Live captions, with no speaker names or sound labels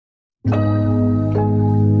I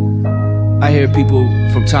hear people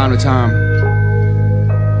from time to time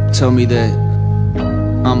tell me that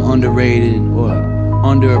I'm underrated or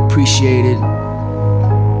underappreciated,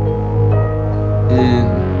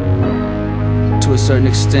 and to a certain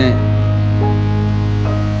extent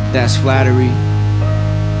that's flattery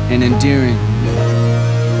and endearing,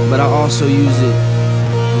 but I also use it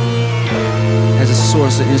as a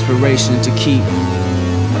source of inspiration to keep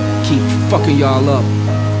fucking y'all up,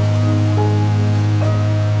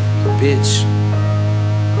 bitch.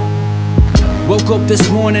 Woke up this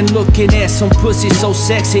morning looking at some pussy so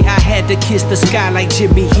sexy I had to kiss the sky like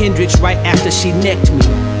Jimi Hendrix right after she necked me.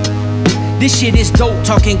 This shit is dope,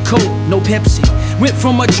 talking coke, no Pepsi. Went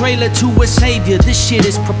from a trailer to a savior, this shit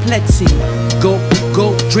is perplexing. Go,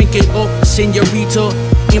 drink it up, senorita.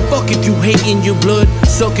 And fuck if you hating your blood,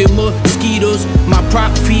 sucking mosquitoes. My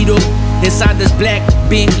prop feet up inside this black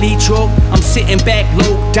Bentley truck. I'm sitting back,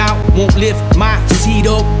 low doubt, won't lift my seat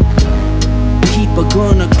up. Keep a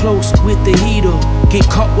gunner close with the heater. Get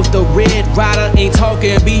caught with the red rider, ain't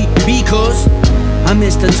talking because I'm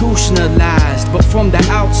institutionalized, but from the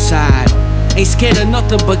outside ain't scared of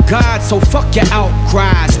nothing but God, so fuck your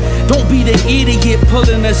outcries. Don't be the idiot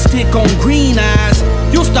pulling a stick on green eyes.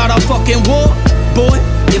 You'll start a fucking war, boy,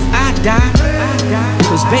 if I die.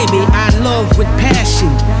 Cause baby, I love with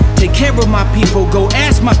passion. Take care of my people, go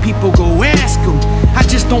ask my people, go ask them. I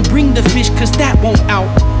just don't bring the fish cause that won't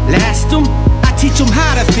outlast them. I teach them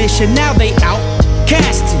how to fish and now they out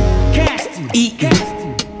casting, eating.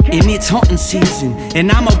 And it's hunting season,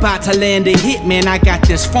 and I'm about to land a hit, man. I got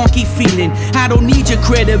this funky feeling. I don't need your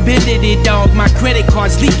credibility, dog. My credit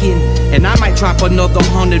card's leaking, and I might drop another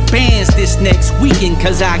 100 bands this next weekend,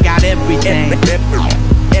 cause I got everything.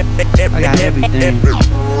 I got everything.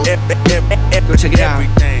 Go check it out.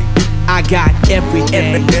 I got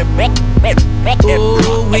everything.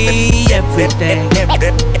 Ooh, we everything.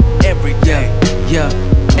 Yeah,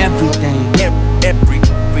 everything.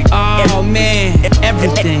 Oh man,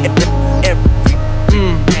 everything.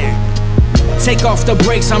 Take off the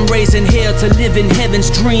brakes, I'm raising hell to live in heaven's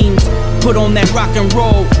dreams. Put on that rock and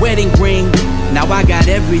roll wedding ring. Now I got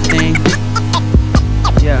everything.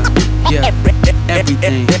 Yeah,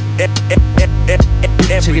 everything.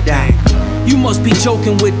 Check it out. You must be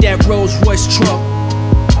joking with that Rolls Royce truck.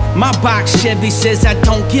 My box Chevy says I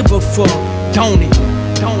don't give a fuck, don't it?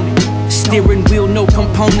 Steering wheel, no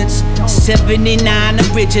components. 79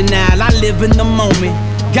 original, I live in the moment.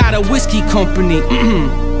 Got a whiskey company.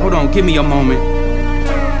 Hold on, give me a moment.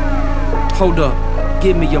 Hold up,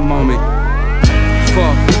 give me a moment.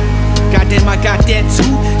 Fuck. Goddamn, I got that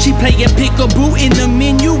too. She playing peekaboo in the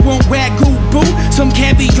menu. Want ragu boo, some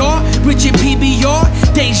caviar, Richard PBR,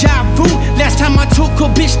 deja vu. Last time I took a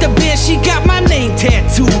bitch to bed, she got my name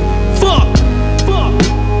tattooed. Fuck.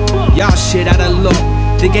 Y'all shit out of luck.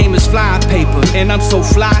 The game is fly paper, and I'm so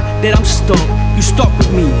fly that I'm stuck. You stuck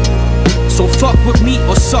with me, so fuck with me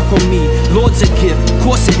or suck on me. Lord's a gift, of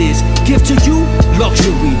course it is. Gift to you,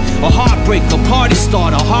 luxury. A heartbreaker, party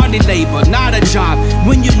starter, hardly labor, not a job.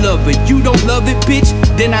 When you love it, you don't love it, bitch.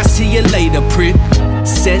 Then I see you later,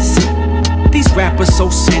 princess. These rappers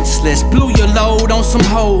so senseless. Blew your load on some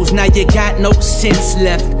hoes, now you got no sense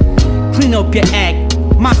left. Clean up your act.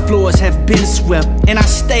 My floors have been swept, and I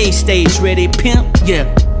stay stage ready, pimp, yeah.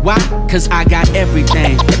 Why? Cause I got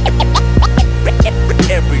everything.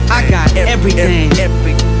 I got everything.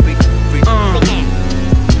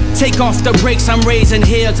 Take off the brakes, I'm raising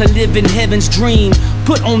hell to live in heaven's dream.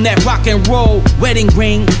 Put on that rock and roll wedding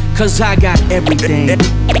ring, cause I got everything.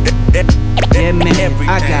 Yeah man,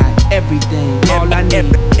 I got everything, all I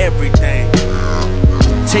need.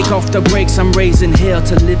 Take off the brakes, I'm raising hell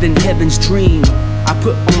to live in heaven's dream. I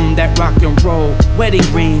put on that rock and roll wedding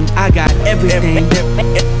ring. I got everything.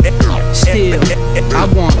 Still, I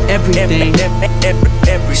want everything.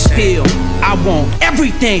 Still, I want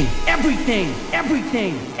everything. Everything.